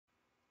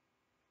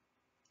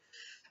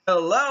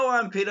Hello,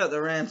 I'm Peter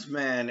the Rant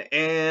Man,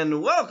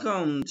 and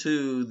welcome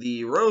to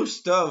the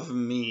roast of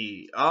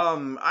me.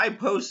 I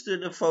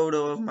posted a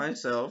photo of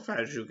myself,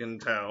 as you can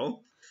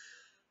tell.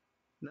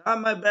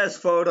 Not my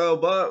best photo,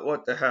 but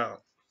what the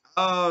hell.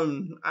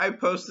 I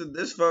posted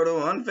this photo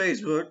on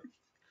Facebook,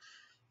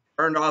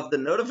 turned off the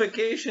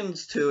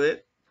notifications to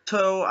it,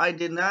 so I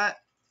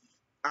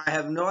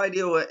have no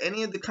idea what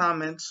any of the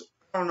comments,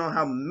 I don't know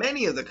how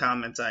many of the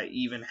comments I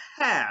even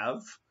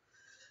have.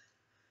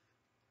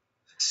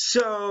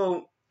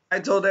 So, I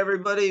told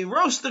everybody,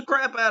 roast the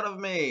crap out of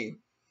me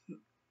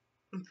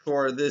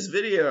for this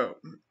video.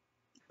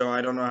 So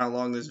I don't know how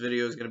long this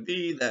video is going to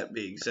be, that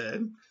being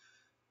said.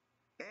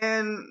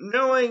 And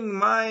knowing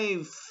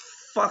my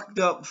fucked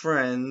up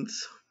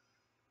friends,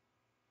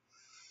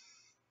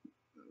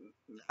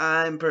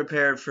 I'm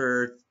prepared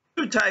for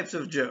two types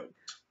of jokes.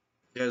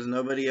 Because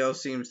nobody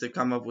else seems to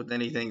come up with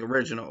anything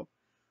original.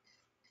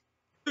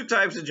 Two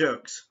types of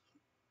jokes.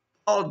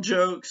 All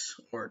jokes,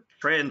 or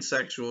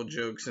transsexual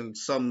jokes in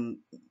some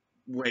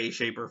way,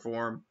 shape, or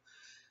form.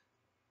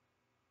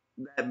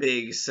 That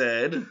being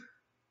said,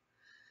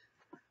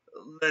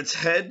 let's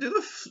head to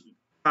the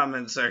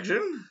comment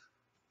section.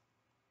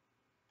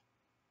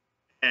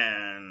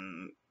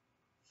 And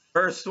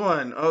first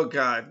one, oh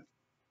god.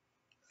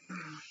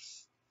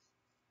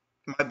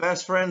 My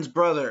best friend's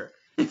brother.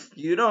 If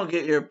you don't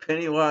get your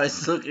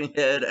Pennywise looking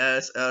head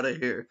ass out of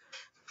here.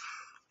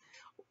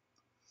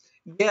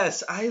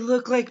 Yes, I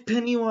look like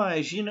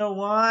Pennywise. You know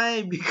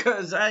why?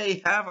 Because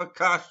I have a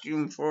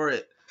costume for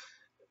it.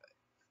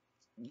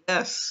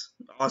 Yes,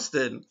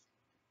 Austin.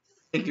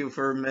 Thank you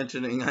for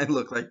mentioning I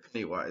look like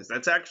Pennywise.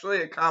 That's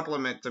actually a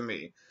compliment to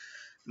me.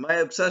 My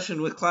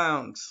obsession with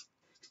clowns.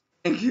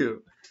 Thank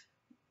you.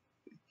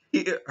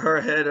 Get her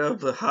head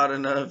up hot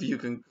enough you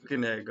can cook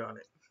an egg on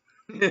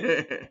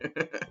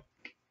it.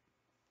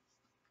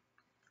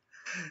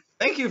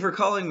 Thank you for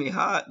calling me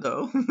hot,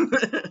 though.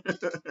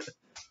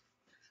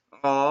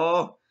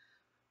 Oh,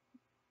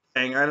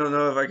 dang, I don't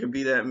know if I could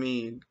be that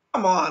mean.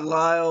 Come on,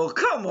 Lyle.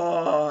 Come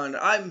on.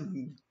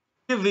 I'm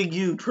giving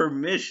you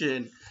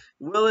permission.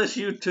 Willis,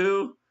 you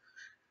too?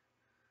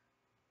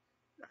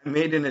 I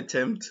made an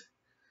attempt.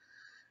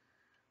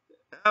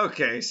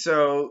 Okay,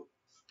 so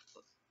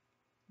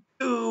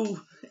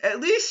at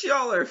least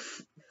y'all are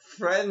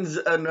friends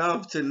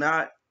enough to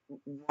not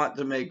want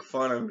to make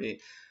fun of me.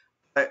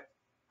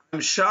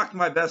 I'm shocked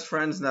my best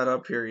friend's not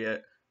up here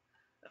yet.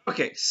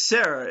 Okay,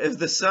 Sarah, if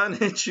the sun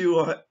hits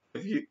you,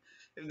 if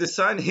the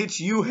sun hits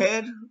you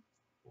head,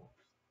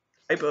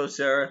 typo,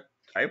 Sarah,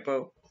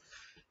 typo.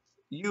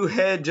 You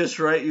head just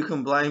right, you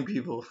can blind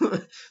people.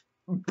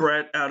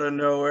 Brett out of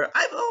nowhere.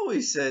 I've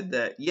always said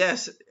that.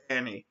 Yes,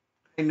 Annie,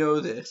 I know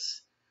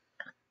this.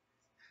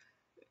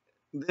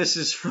 This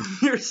is from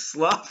your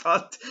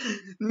sloth.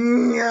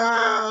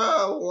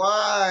 No,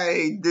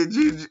 why did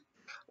you?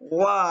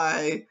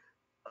 Why?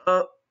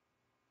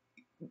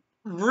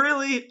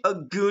 Really? A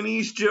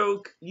Goonies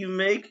joke? You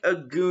make a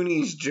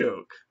Goonies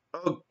joke.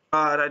 Oh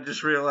god, I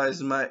just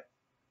realized my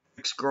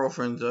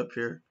ex-girlfriend's up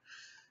here.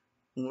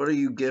 What are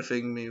you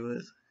gifting me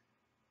with?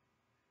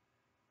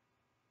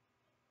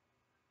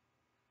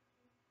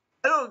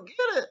 I don't get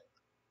it.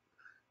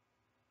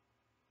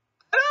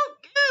 I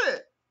don't get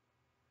it.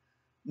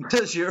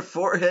 Does your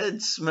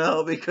forehead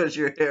smell because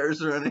your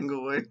hair's running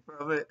away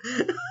from it?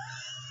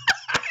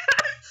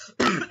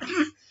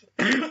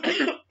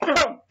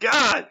 Oh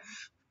god.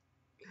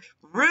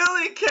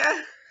 Really,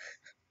 Cat?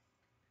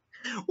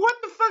 What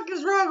the fuck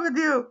is wrong with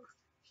you?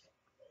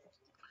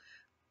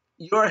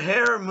 Your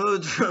hair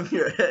moves from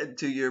your head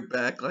to your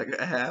back like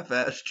a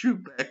half-assed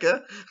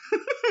Chewbacca.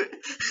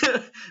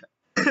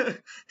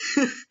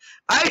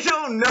 I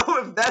don't know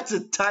if that's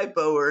a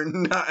typo or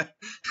not.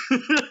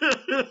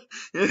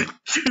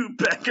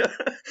 Chewbacca.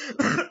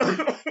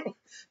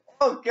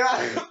 Oh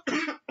god.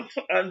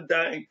 I'm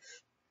dying.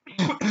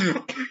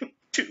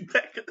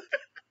 Chewbacca.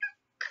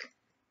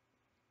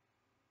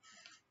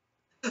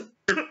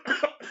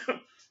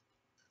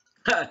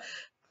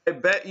 I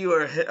bet you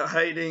are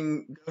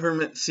hiding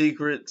government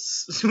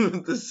secrets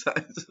with the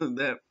size of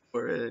that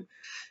forehead.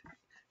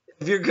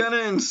 If you're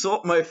gonna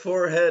insult my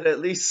forehead, at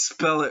least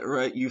spell it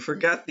right. You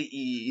forgot the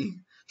E.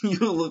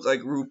 You look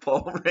like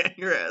RuPaul ran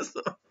your ass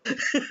off.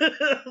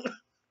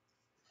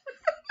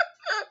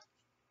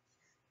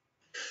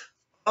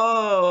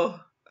 Oh,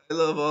 I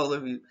love all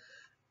of you.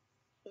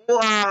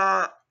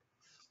 Why?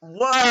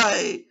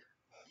 Why?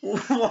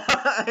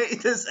 Why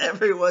does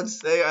everyone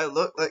say I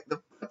look like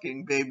the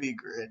fucking baby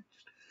Grinch?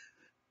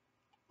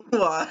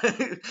 Why?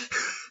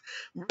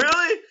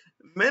 Really?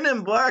 Men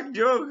in Black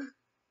joke?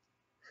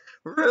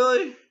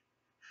 Really?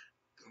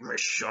 Give me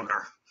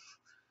sugar.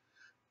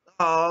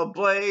 Oh,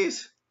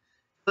 Blaze.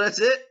 That's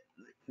it?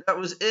 That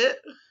was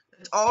it?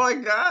 That's all I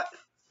got?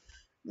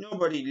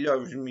 Nobody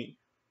loves me.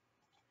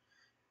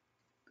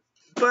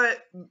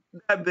 But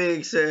that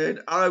being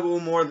said, I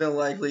will more than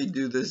likely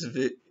do this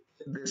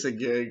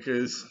again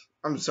because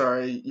I'm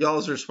sorry,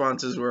 y'all's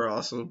responses were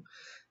awesome.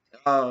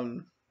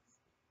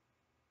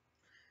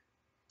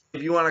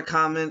 If you want to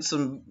comment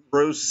some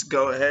roasts,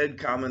 go ahead,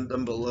 comment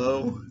them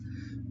below.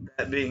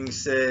 That being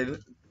said,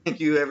 thank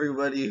you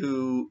everybody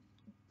who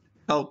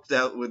helped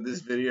out with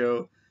this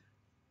video.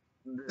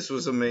 This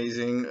was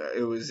amazing.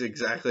 It was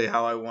exactly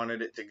how I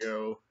wanted it to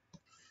go.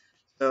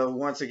 So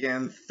once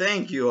again,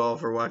 thank you all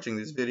for watching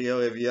this video.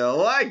 If you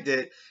liked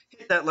it,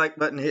 hit that like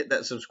button, hit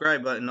that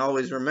subscribe button.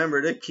 Always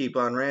remember to keep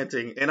on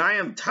ranting. And I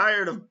am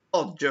tired of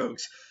bald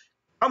jokes.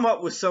 Come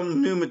up with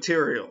some new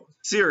material.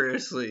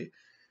 Seriously.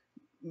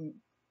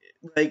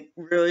 Like,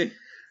 really?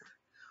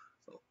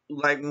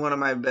 Like one of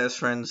my best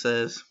friends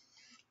says,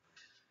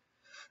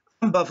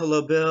 I'm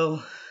Buffalo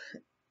Bill,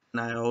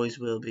 and I always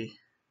will be.